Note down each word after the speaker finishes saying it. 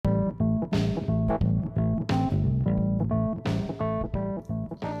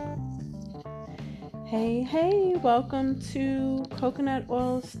Hey, welcome to Coconut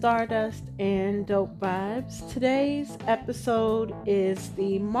Oil, Stardust, and Dope Vibes. Today's episode is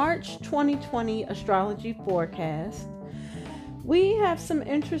the March 2020 astrology forecast. We have some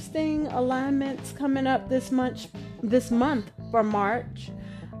interesting alignments coming up this month for March.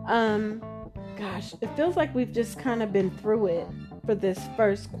 It feels like we've just kind of been through it for this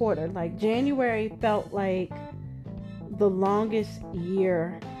first quarter. Like January felt like the longest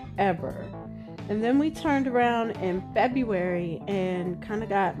year ever. And then we turned around in February and kind of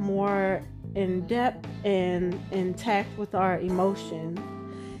got more in depth and intact with our emotions.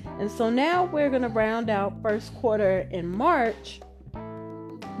 And so now we're going to round out first quarter in March.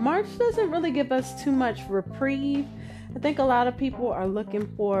 March doesn't really give us too much reprieve. I think a lot of people are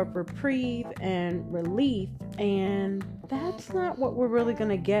looking for reprieve and relief, and that's not what we're really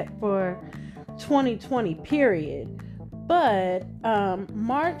going to get for 2020, period. But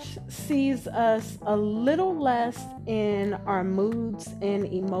March sees us a little less in our moods and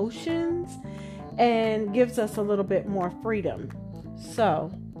emotions and gives us a little bit more freedom. So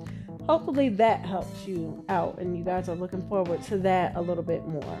hopefully that helps you out and you guys are looking forward to that a little bit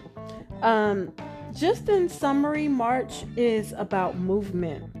more. Just in summary, March is about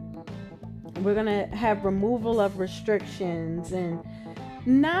movement. We're going to have removal of restrictions and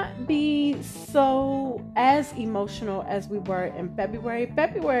not be so as emotional as we were in February.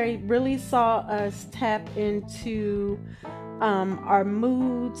 February really saw us tap into our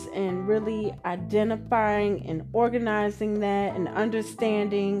moods and really identifying and organizing that and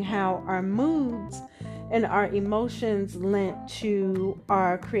understanding how our moods and our emotions lent to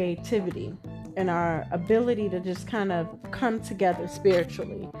our creativity and our ability to just kind of come together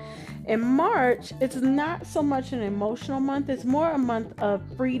spiritually. In March, it's not so much an emotional month. It's more a month of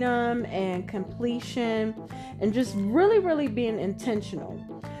freedom and completion and just really, really being intentional.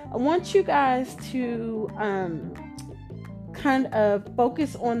 I want you guys to kind of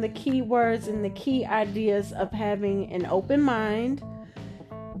focus on the key words and the key ideas of having an open mind,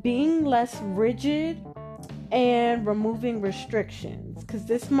 being less rigid, and removing restrictions. Because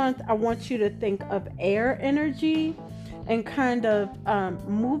this month, I want you to think of air energy and kind of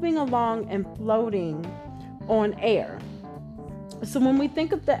moving along and floating on air. So when we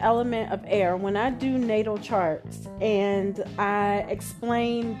think of the element of air, when I do natal charts and I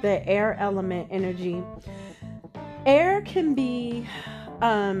explain the air element energy, air can be,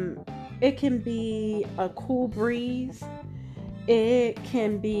 it can be a cool breeze. It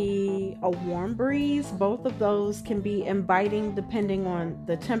can be a warm breeze. Both of those can be inviting depending on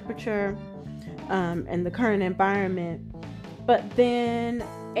the temperature and the current environment. But then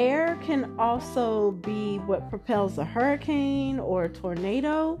air can also be what propels a hurricane or a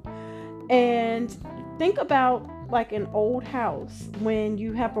tornado. And think about like an old house when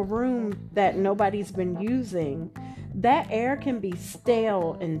you have a room that nobody's been using. That air can be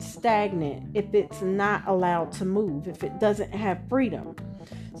stale and stagnant if it's not allowed to move, if it doesn't have freedom.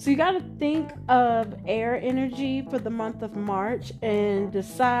 So you got to think of air energy for the month of March and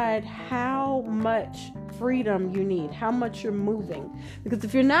decide how much freedom you need, how much you're moving. Because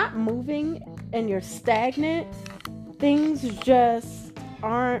if you're not moving and you're stagnant, things just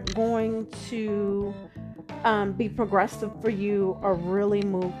aren't going to be progressive for you or really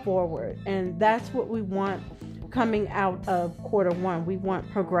move forward. And that's what we want coming out of quarter one. We want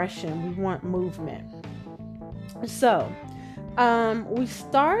progression. We want movement. So we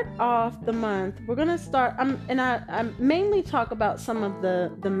start off the month. We're going to start, I mainly talk about some of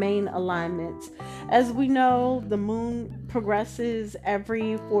the main alignments. As we know, the moon progresses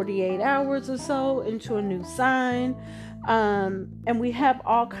every 48 hours or so into a new sign. And we have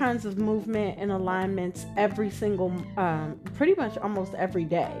all kinds of movement and alignments every single, pretty much almost every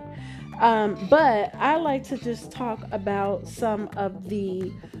day. But I like to just talk about some of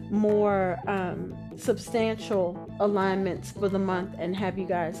the more substantial alignments for the month and have you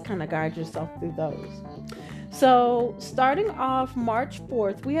guys kind of guide yourself through those. So starting off March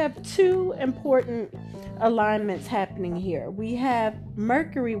 4th, we have two important alignments happening here. We have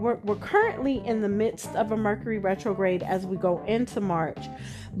Mercury. We're currently in the midst of a Mercury retrograde as we go into March,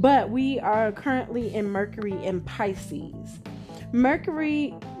 but we are currently in Mercury in Pisces.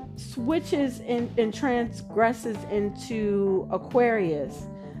 Mercury switches and transgresses into Aquarius,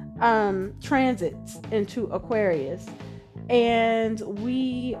 transits into Aquarius, and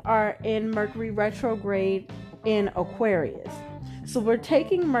we are in Mercury retrograde in Aquarius. So we're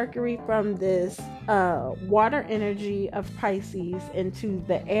taking Mercury from this water energy of Pisces into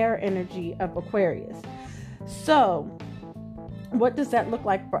the air energy of Aquarius. So what does that look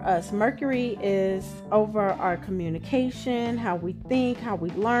like for us? Mercury is over our communication, how we think, how we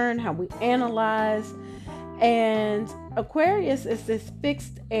learn, how we analyze. And Aquarius is this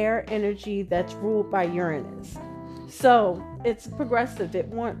fixed air energy that's ruled by Uranus. So it's progressive. It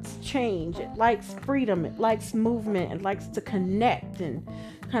wants change. It likes freedom. It likes movement. It likes to connect and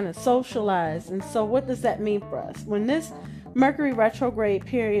kind of socialize. And so what does that mean for us? When this Mercury retrograde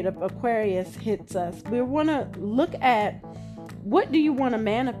period of Aquarius hits us, we want to look at, what do you want to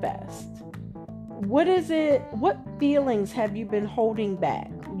manifest? What is it? What feelings have you been holding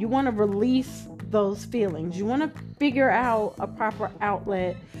back? You want to release those feelings. You want to figure out a proper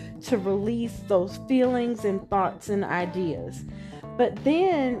outlet to release those feelings and thoughts and ideas. But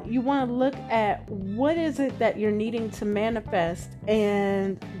then you want to look at, what is it that you're needing to manifest,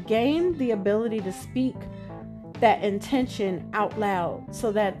 and gain the ability to speak that intention out loud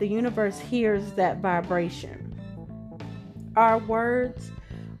so that the universe hears that vibration. Our words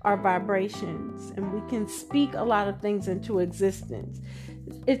are vibrations, and we can speak a lot of things into existence.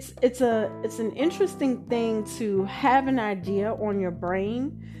 It's an interesting thing to have an idea on your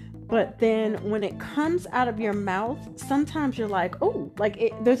brain, but then when it comes out of your mouth, sometimes you're like, oh,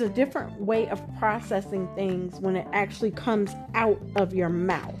 there's a different way of processing things when it actually comes out of your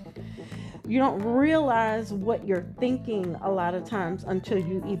mouth. You don't realize what you're thinking a lot of times until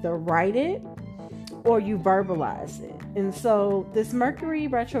you either write it or you verbalize it. And so this Mercury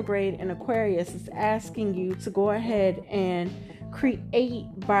retrograde in Aquarius is asking you to go ahead and create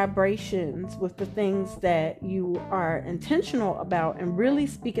vibrations with the things that you are intentional about, and really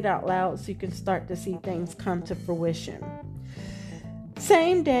speak it out loud so you can start to see things come to fruition.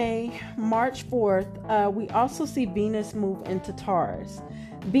 Same day, March 4th, we also see Venus move into Taurus.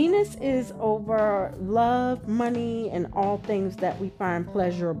 Venus is over love, money, and all things that we find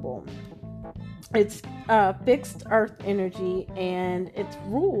pleasurable. It's fixed earth energy, and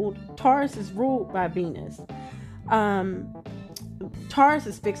Taurus is ruled by Venus. Taurus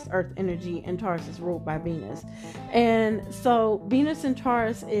is fixed earth energy, and Taurus is ruled by Venus. And so Venus and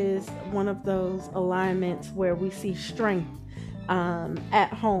Taurus is one of those alignments where we see strength at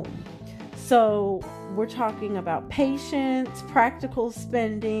home. So we're talking about patience, practical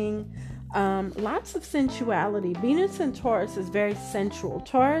spending, lots of sensuality. Venus and Taurus is very sensual.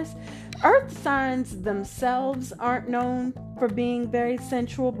 Taurus, earth signs themselves aren't known for being very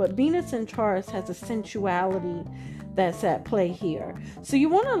sensual, but Venus and Taurus has a sensuality that's at play here. So you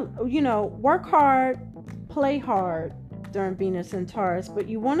want to, work hard, play hard during Venus and Taurus, but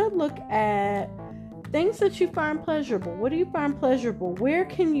you want to look at things that you find pleasurable. What do you find pleasurable? Where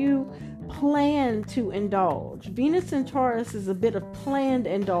can you plan to indulge? Venus and Taurus is a bit of planned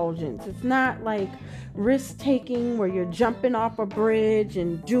indulgence. It's not like risk-taking where you're jumping off a bridge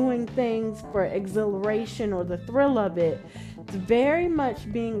and doing things for exhilaration or the thrill of it. It's very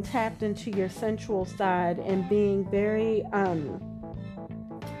much being tapped into your sensual side and being very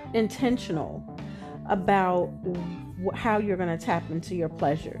intentional about how you're going to tap into your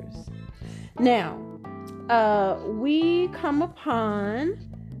pleasures. Now, we come upon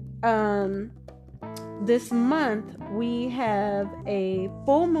this month, we have a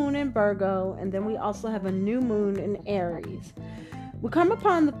full moon in Virgo, and then we also have a new moon in Aries. We come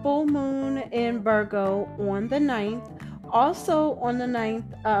upon the full moon in Virgo on the 9th. Also on the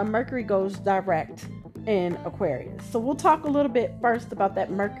 9th, Mercury goes direct in Aquarius. So we'll talk a little bit first about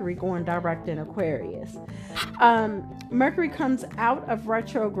that Mercury going direct in Aquarius. Mercury comes out of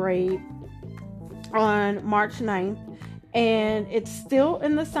retrograde on March 9th, and it's still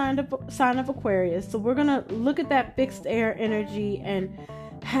in the sign of Aquarius. So we're going to look at that fixed air energy and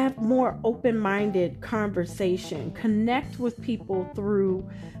have more open-minded conversation. Connect with people through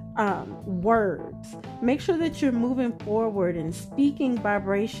words. Make sure that you're moving forward and speaking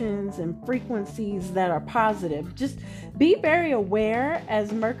vibrations and frequencies that are positive. Just be very aware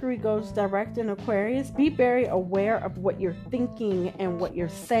as Mercury goes direct in Aquarius. Be very aware of what you're thinking and what you're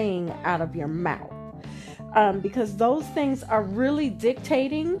saying out of your mouth. Because those things are really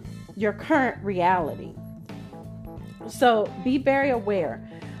dictating your current reality. So be very aware.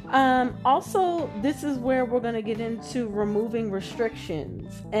 Also, this is where we're going to get into removing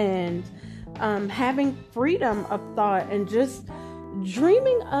restrictions and having freedom of thought and just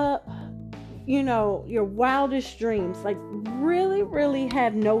dreaming up, your wildest dreams. Like really, really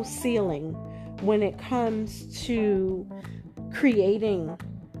have no ceiling when it comes to creating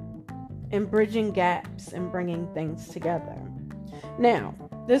and bridging gaps and bringing things together. Now,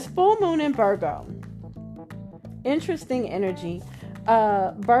 this full moon in Virgo, interesting energy.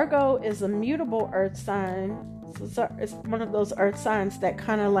 Virgo is a mutable earth sign, It's one of those earth signs that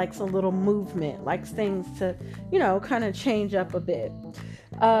kind of likes a little movement, likes things to, kind of change up a bit.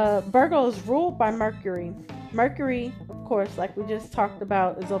 Virgo is ruled by Mercury. Mercury, of course, like we just talked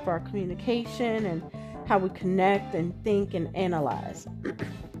about, is over our communication and how we connect and think and analyze.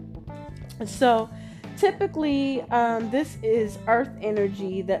 So typically, this is earth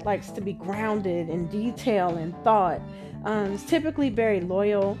energy that likes to be grounded in detail and thought. It's typically very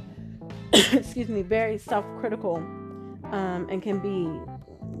loyal, very self-critical, and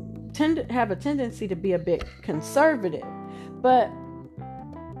can have a tendency to be a bit conservative. But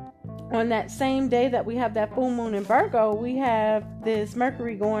on that same day that we have that full moon in Virgo, we have this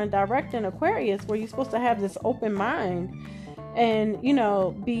Mercury going direct in Aquarius, where you're supposed to have this open mind and,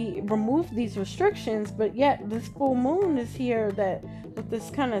 remove these restrictions. But yet this full moon is here that with this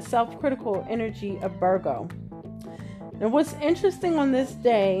kind of self-critical energy of Virgo. And what's interesting on this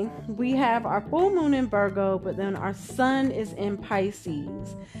day, we have our full moon in Virgo, but then our sun is in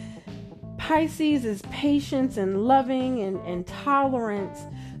Pisces. Pisces is patience and loving and tolerance.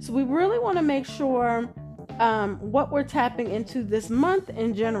 So we really want to make sure what we're tapping into this month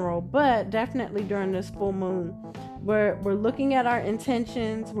in general, but definitely during this full moon, we're looking at our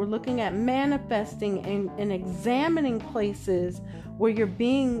intentions, we're looking at manifesting and examining places where you're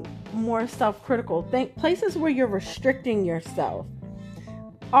being more self-critical. Think places where you're restricting yourself.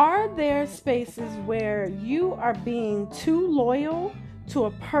 Are there spaces where you are being too loyal to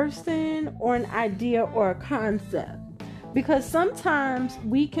a person or an idea or a concept? Because sometimes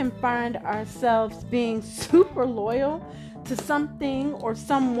we can find ourselves being super loyal to something or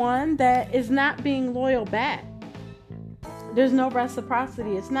someone that is not being loyal back. There's no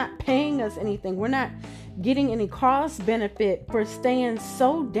reciprocity. It's not paying us anything. We're not getting any cost benefit for staying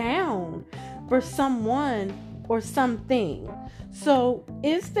so down for someone or something. So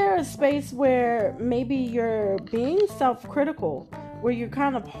is there a space where maybe you're being self-critical, where you're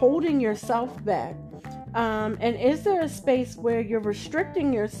kind of holding yourself back? And is there a space where you're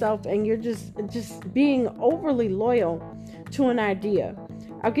restricting yourself and you're just being overly loyal to an idea?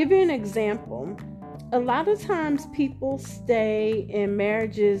 I'll give you an example. A lot of times people stay in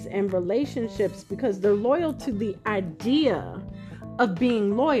marriages and relationships because they're loyal to the idea of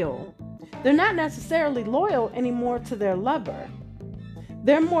being loyal. They're not necessarily loyal anymore to their lover.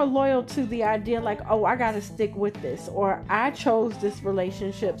 They're more loyal to the idea like, oh, I got to stick with this, or I chose this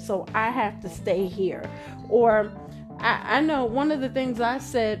relationship, so I have to stay here. Or I know one of the things I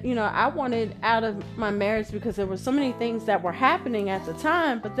said, I wanted out of my marriage because there were so many things that were happening at the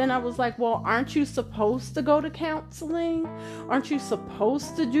time. But then I was like, well, aren't you supposed to go to counseling? Aren't you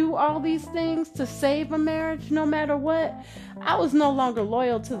supposed to do all these things to save a marriage no matter what? I was no longer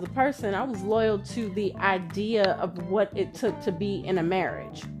loyal to the person. I was loyal to the idea of what it took to be in a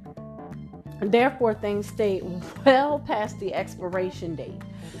marriage. And therefore, things stayed well past the expiration date.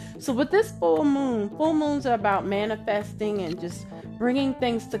 So with this full moons are about manifesting and just bringing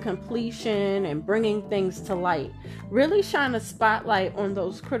things to completion and bringing things to light. Really shine a spotlight on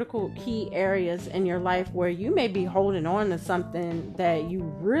those critical key areas in your life where you may be holding on to something that you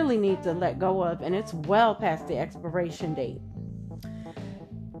really need to let go of, and it's well past the expiration date.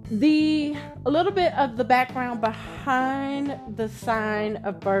 A little bit of the background behind the sign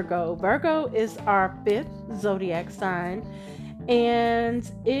of Virgo. Virgo is our 5th zodiac sign,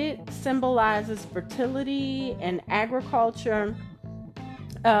 and it symbolizes fertility and agriculture.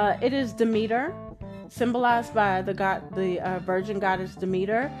 It is Demeter, symbolized by the virgin goddess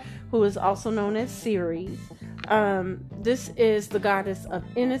Demeter, who is also known as Ceres. This is the goddess of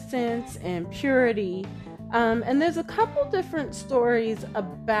innocence and purity. And there's a couple different stories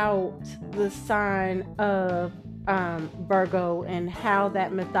about the sign of Virgo and how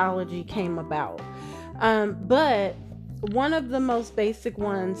that mythology came about. But one of the most basic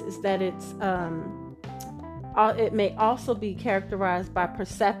ones is that it may also be characterized by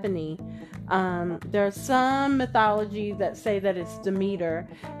Persephone. There are some mythology that say that it's Demeter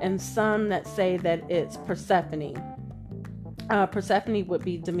and some that say that it's Persephone. Persephone would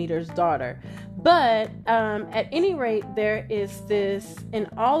be Demeter's daughter. But at any rate, there is this, in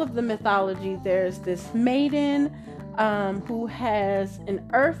all of the mythology, there's this maiden who has an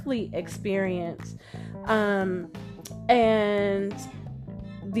earthly experience. And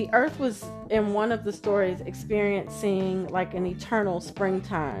the earth was, in one of the stories, experiencing like an eternal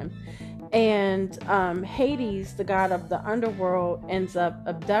springtime. And Hades, the god of the underworld, ends up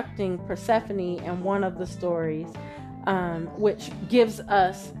abducting Persephone in one of the stories, which gives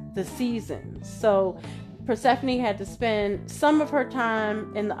us the seasons. So Persephone had to spend some of her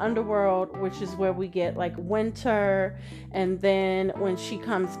time in the underworld, which is where we get like winter, and then when she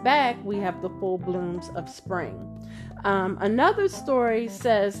comes back, we have the full blooms of spring. Another story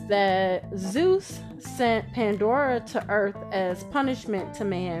says that Zeus sent Pandora to Earth as punishment to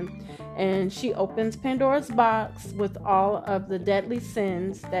man, and she opens Pandora's box with all of the deadly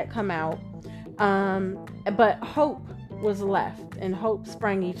sins that come out. But hope was left, and hope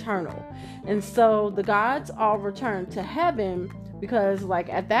sprang eternal. And so the gods all returned to heaven, because like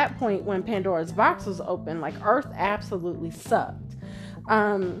at that point when Pandora's box was open, like Earth absolutely sucked.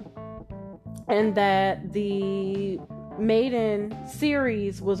 And that the maiden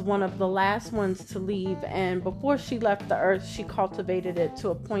Ceres was one of the last ones to leave, and before she left the earth, she cultivated it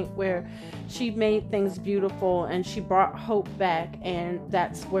to a point where she made things beautiful and she brought hope back, and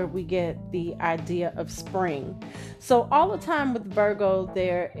that's where we get the idea of spring. So all the time with Virgo,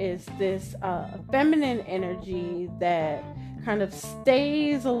 there is this feminine energy that kind of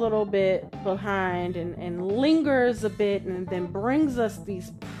stays a little bit behind and lingers a bit, and then brings us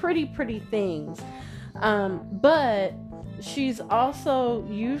these pretty things. But she's also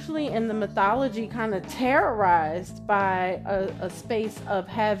usually in the mythology kind of terrorized by a space of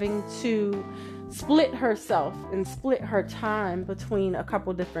having to split herself and split her time between a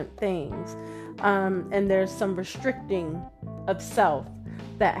couple different things. And there's some restricting of self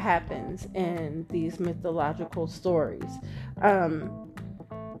that happens in these mythological stories.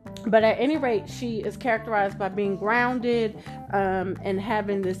 But at any rate, she is characterized by being grounded, and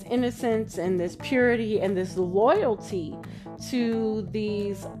having this innocence and this purity and this loyalty to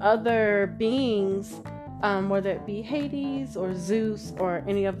these other beings, whether it be Hades or Zeus or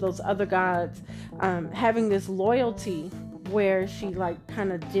any of those other gods, having this loyalty where she like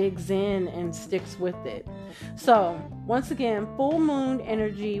kind of digs in and sticks with it. So once again, full moon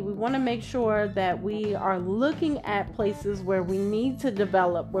energy, we want to make sure that we are looking at places where we need to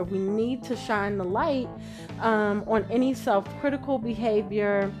develop, where we need to shine the light on any self-critical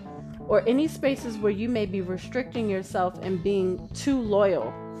behavior, or any spaces where you may be restricting yourself and being too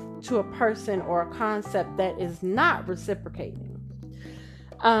loyal to a person or a concept that is not reciprocating.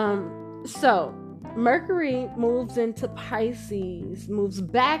 So Mercury moves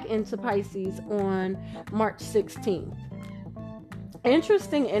back into Pisces on March 16th.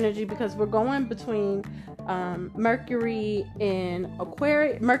 Interesting energy, because we're going between Mercury in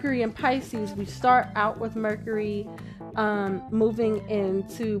Aquarius, Mercury in Pisces. We start out with Mercury moving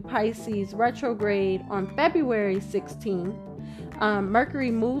into Pisces retrograde on February 16th.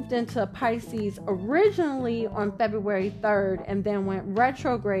 Mercury moved into Pisces originally on February 3rd, and then went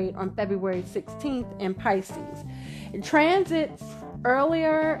retrograde on February 16th in Pisces. It transits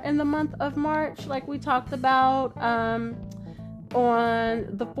earlier in the month of March, like we talked about, on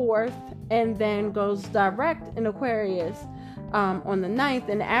the 4th, and then goes direct in Aquarius on the 9th,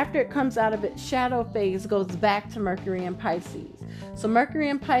 and after it comes out of its shadow phase, goes back to Mercury in Pisces. So Mercury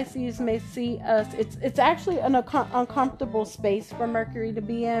in Pisces may see us, it's actually an uncomfortable space for Mercury to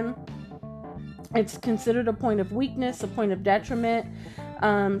be in. It's considered a point of weakness, a point of detriment.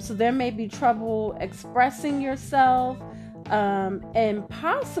 So there may be trouble expressing yourself, and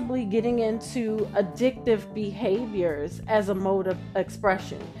possibly getting into addictive behaviors as a mode of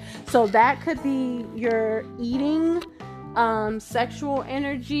expression. So that could be your eating, sexual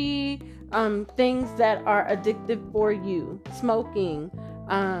energy, things that are addictive for you, smoking,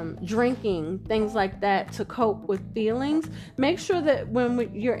 drinking, things like that, to cope with feelings. Make sure that when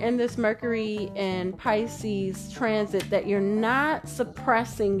you're in this Mercury and Pisces transit, that you're not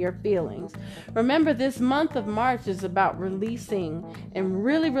suppressing your feelings. Remember, this month of March is about releasing and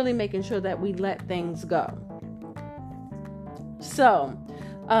really making sure that we let things go. So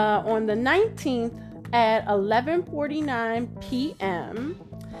on the 19th at 11:49 p.m.,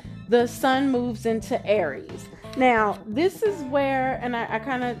 the sun moves into Aries. Now, this is where, and I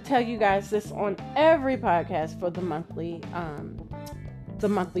kind of tell you guys this on every podcast for the monthly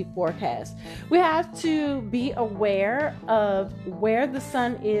forecast. We have to be aware of where the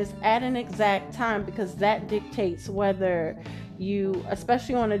sun is at an exact time, because that dictates whether you,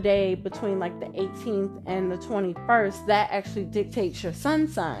 especially on a day between like the 18th and the 21st, that actually dictates your sun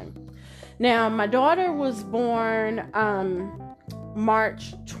sign. Now, my daughter was born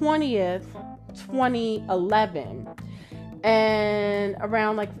March 20th, 2011, and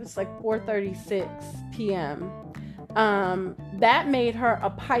around it's 4:36 p.m. That made her a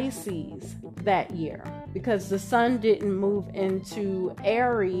Pisces that year, because the sun didn't move into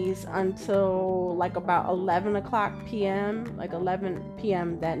Aries until about 11 o'clock p.m., 11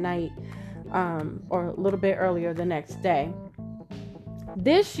 p.m. that night, or a little bit earlier the next day.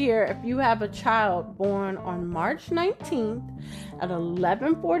 This year, if you have a child born on March 19th at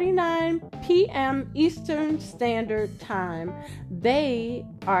 11:49 p.m. Eastern Standard Time, they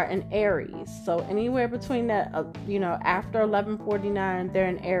are an Aries. So anywhere between that, after 11:49, they're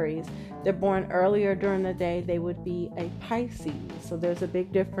an Aries. They're born earlier during the day, they would be a Pisces. So there's a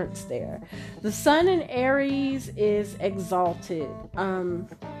big difference there. The sun in Aries is exalted.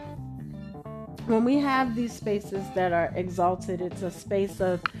 When we have these spaces that are exalted, it's a space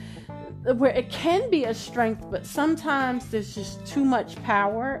of where it can be a strength, but sometimes there's just too much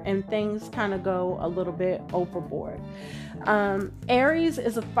power and things kind of go a little bit overboard. Aries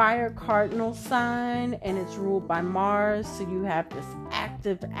is a fire cardinal sign, and it's ruled by Mars, so you have this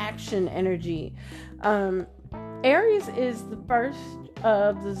active action energy. Aries is the first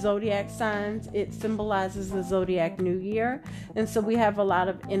of the zodiac signs. It symbolizes the zodiac new year, and so we have a lot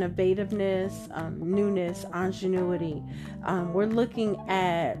of innovativeness, newness, ingenuity. We're looking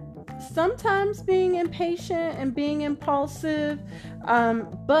at sometimes being impatient and being impulsive,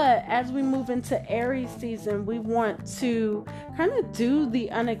 but as we move into Aries season, we want to kind of do the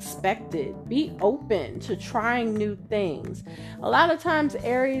unexpected, be open to trying new things. A lot of times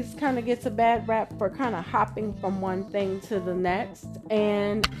Aries kind of gets a bad rap for kind of hopping from one thing to the next,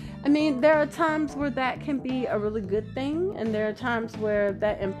 and I mean, there are times where that can be a really good thing, and there are times where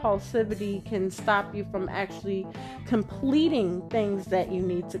that impulsivity can stop you from actually completing things that you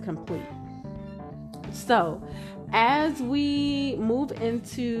need to complete. So, as we move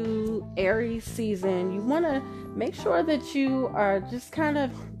into Aries season, you want to make sure that you are just kind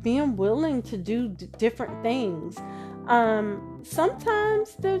of being willing to do different things.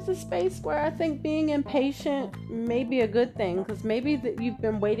 Sometimes there's a space where I think being impatient may be a good thing, because maybe that you've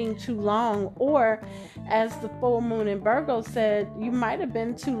been waiting too long, or as the full moon in Virgo said, you might have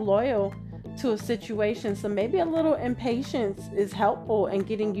been too loyal to a situation. So maybe a little impatience is helpful in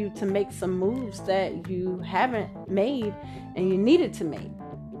getting you to make some moves that you haven't made and you needed to make.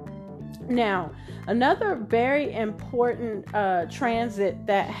 Now, another very important transit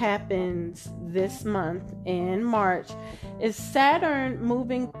that happens this month in March is Saturn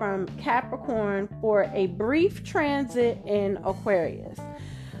moving from Capricorn for a brief transit in Aquarius.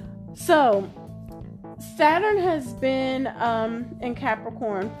 So, Saturn has been in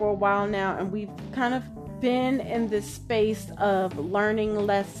Capricorn for a while now, and we've kind of been in this space of learning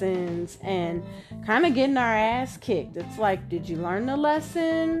lessons and kind of getting our ass kicked. It's like, did you learn the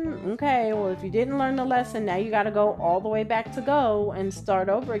lesson? Okay, well, if you didn't learn the lesson, now you got to go all the way back to go and start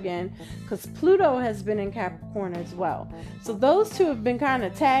over again, because Pluto has been in Capricorn as well. So those two have been kind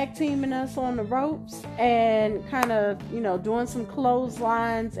of tag teaming us on the ropes and kind of, doing some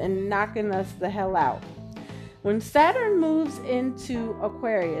clotheslines and knocking us the hell out. When Saturn moves into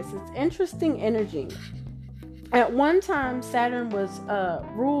Aquarius, it's interesting energy. At one time, Saturn was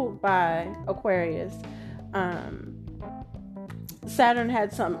ruled by Aquarius.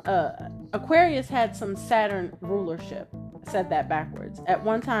 Aquarius had some Saturn rulership. I said that backwards. At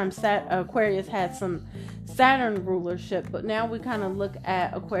one time, Aquarius had some Saturn rulership, but now we kind of look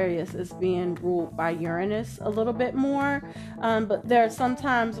at Aquarius as being ruled by Uranus a little bit more. But there are some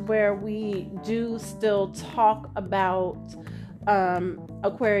times where we do still talk about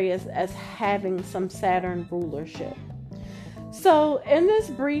Aquarius as having some Saturn rulership. So in this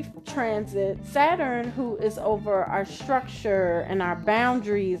brief transit, Saturn, who is over our structure and our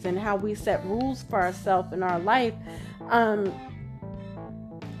boundaries and how we set rules for ourselves in our life,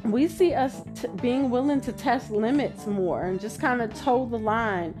 we see us being willing to test limits more and just kind of toe the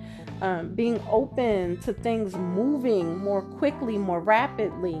line, being open to things moving more quickly, more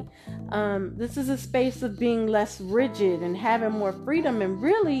rapidly. This is a space of being less rigid and having more freedom and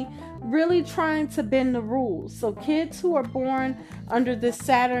really trying to bend the rules. So kids who are born under this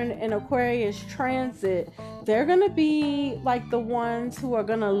Saturn and Aquarius transit, they're going to be like the ones who are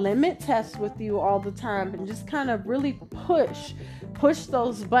going to limit tests with you all the time and just kind of really push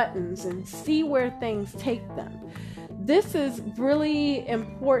those buttons and see where things take them. This is really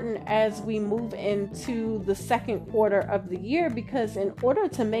important as we move into the second quarter of the year, because in order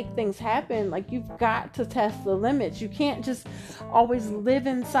to make things happen, like, you've got to test the limits. You can't just always live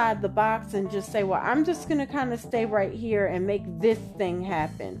inside the box and just say, well, I'm just going to kind of stay right here and make this thing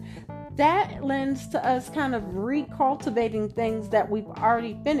happen. That lends to us kind of recultivating things that we've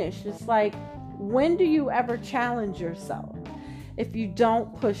already finished. It's like, when do you ever challenge yourself? If you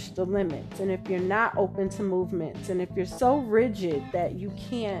don't push the limits, and if you're not open to movements, and if you're so rigid that you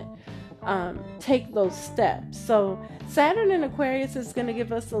can't take those steps. So Saturn in Aquarius is going to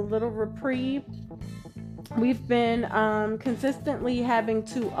give us a little reprieve. We've been consistently having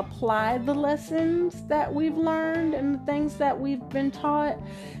to apply the lessons that we've learned and the things that we've been taught.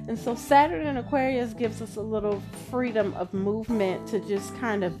 And so Saturn in Aquarius gives us a little freedom of movement to just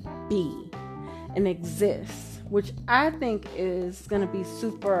kind of be and exist, which I think is going to be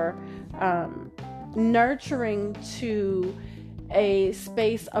super nurturing to a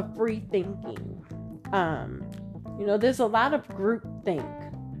space of free thinking. There's a lot of groupthink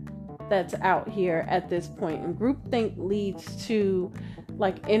that's out here at this point, and groupthink leads to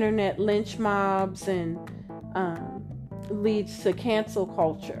like internet lynch mobs and leads to cancel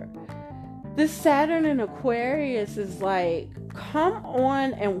culture. This Saturn in Aquarius is like, come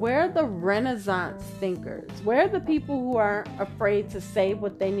on, and where are the Renaissance thinkers? Where are the people who aren't afraid to say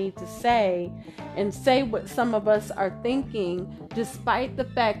what they need to say and say what some of us are thinking, despite the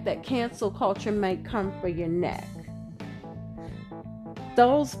fact that cancel culture might come for your neck?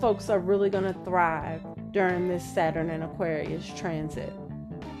 Those folks are really going to thrive during this Saturn in Aquarius transit.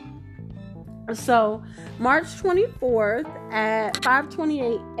 So March 24th at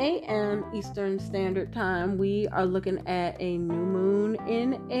 5:28 a.m. Eastern Standard Time, we are looking at a new moon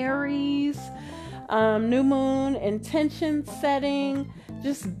in Aries. New moon, intention setting,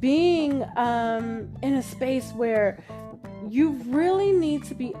 just being in a space where you really need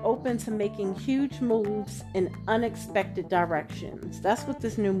to be open to making huge moves in unexpected directions. That's what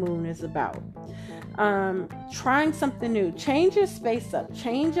this new moon is about. Trying something new. Change your space up.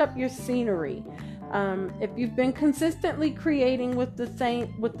 Change up your scenery. If you've been consistently creating with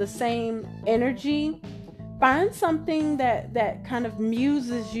the same energy, find something that kind of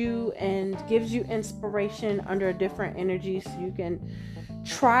muses you and gives you inspiration under a different energy, so you can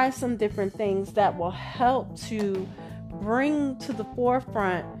try some different things that will help to bring to the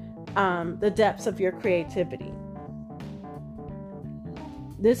forefront the depths of your creativity.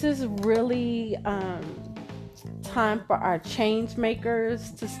 This is really time for our change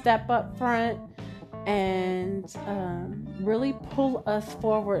makers to step up front and really pull us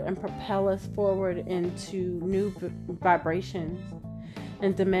forward and propel us forward into new vibrations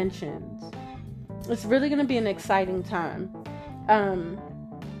and dimensions. It's really going to be an exciting time.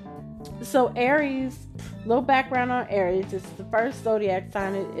 So Aries, little background on Aries. It's the first zodiac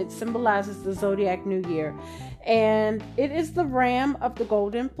sign. It symbolizes the zodiac new year. And it is the ram of the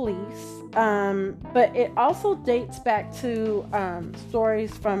golden fleece. But it also dates back to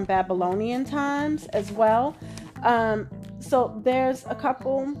stories from Babylonian times as well. So there's a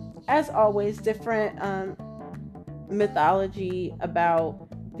couple, as always, different mythology about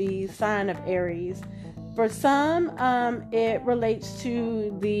the sign of Aries. For some, it relates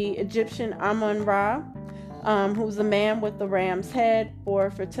to the Egyptian Amun-Ra, who's the man with the ram's head for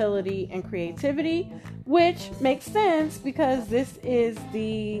fertility and creativity, which makes sense because this is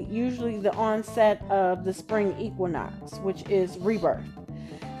usually the onset of the spring equinox, which is rebirth,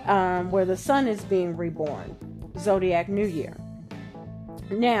 where the sun is being reborn, zodiac new year.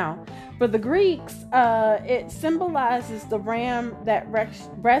 Now, for the Greeks, it symbolizes the ram that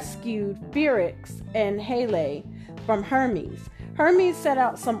rescued Pherex and Helle from Hermes. Hermes set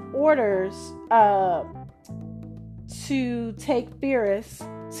out some orders to take Pherex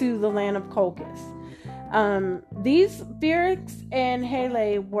to the land of Colchis. These Pherex and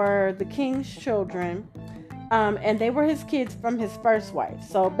Helle were the king's children, and they were his kids from his first wife.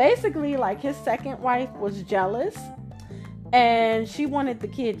 So basically, like, his second wife was jealous, and she wanted the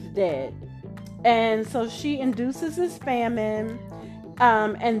kids dead. And so she induces this famine,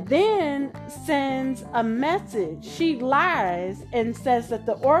 and then sends a message. She lies and says that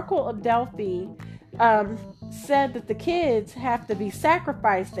the Oracle of Delphi said that the kids have to be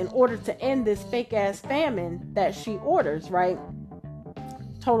sacrificed in order to end this fake ass famine that she orders, right?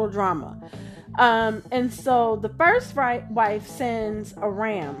 Total drama. And so the first wife sends a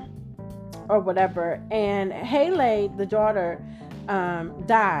ram or whatever, and Helle, the daughter,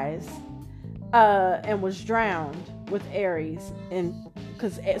 dies and was drowned with Aries. And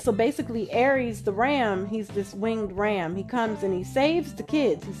so basically Aries, the ram, he's this winged ram. He comes and he saves the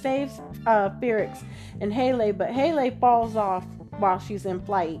kids. He saves Pherex and Helle, but Helle falls off while she's in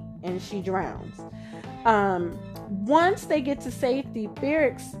flight and she drowns. Once they get to safety,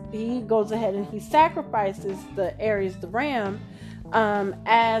 Pherex, he goes ahead and he sacrifices the Aries, the ram,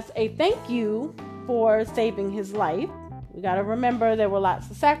 as a thank you for saving his life. We got to remember there were lots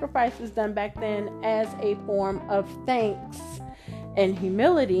of sacrifices done back then as a form of thanks and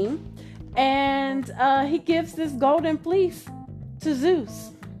humility. And he gives this golden fleece to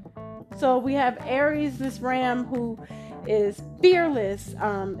Zeus. So we have Aries, this ram, who is fearless.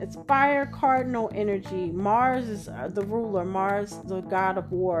 It's fire cardinal energy. Mars is the ruler. Mars, the god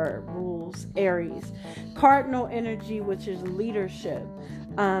of war, rules Aries. Cardinal energy, which is leadership.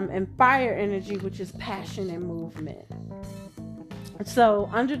 And fire energy, which is passion and movement. So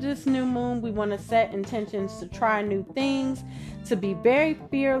under this new moon, we want to set intentions to try new things, to be very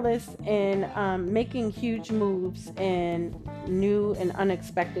fearless in making huge moves in new and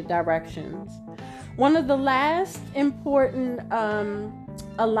unexpected directions. One of the last important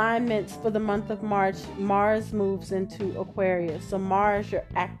alignments for the month of March, Mars moves into Aquarius. So Mars, your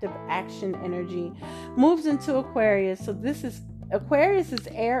active action energy, moves into Aquarius. So Aquarius is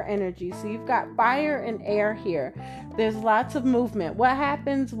air energy. So you've got fire and air here. There's lots of movement. What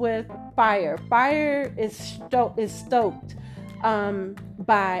happens with fire? Fire is stoked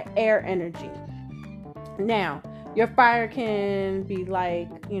by air energy. Now, your fire can be like,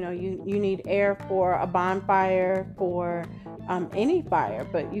 you need air for a bonfire, for any fire,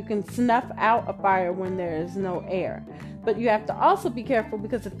 but you can snuff out a fire when there is no air. But you have to also be careful,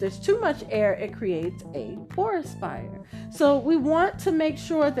 because if there's too much air, it creates a forest fire. So we want to make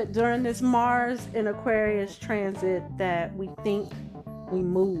sure that during this Mars in Aquarius transit that we think, we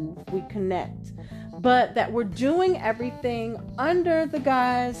move, we connect, but that we're doing everything under the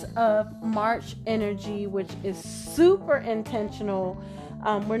guise of March energy, which is super intentional.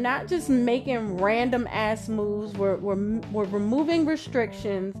 We're not just making random ass moves. We're removing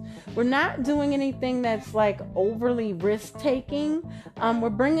restrictions. We're not doing anything that's like overly risk taking. We're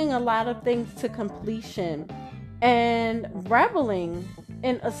bringing a lot of things to completion and reveling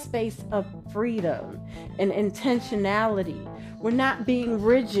in a space of freedom and intentionality. We're not being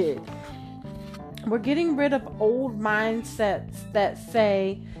rigid. We're getting rid of old mindsets that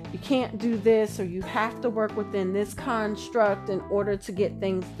say you can't do this, or you have to work within this construct in order to get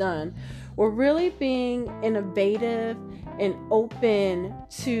things done. We're really being innovative and open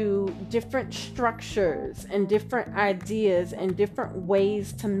to different structures and different ideas and different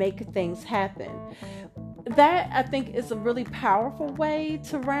ways to make things happen. That, I think, is a really powerful way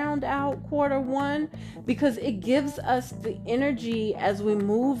to round out quarter one, because it gives us the energy as we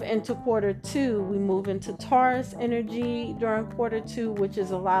move into quarter two. We move into Taurus energy during quarter two, which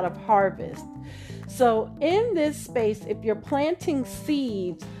is a lot of harvest. So in this space, if you're planting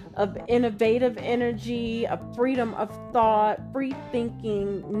seeds of innovative energy, of freedom of thought, free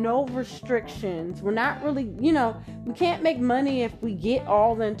thinking, no restrictions. We're not really, we can't make money if we get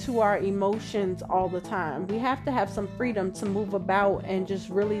all into our emotions all the time. We have to have some freedom to move about and just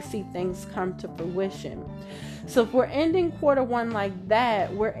really see things come to fruition. So if we're ending quarter one like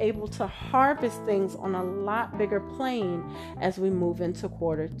that, we're able to harvest things on a lot bigger plane as we move into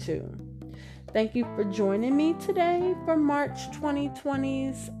quarter two. Thank you for joining me today for March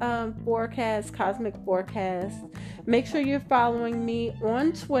 2020's forecast, cosmic forecast. Make sure you're following me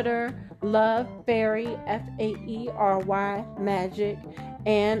on Twitter, Love Fairy, Faery Magic,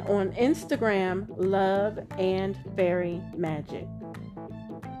 and on Instagram, Love and Fairy Magic.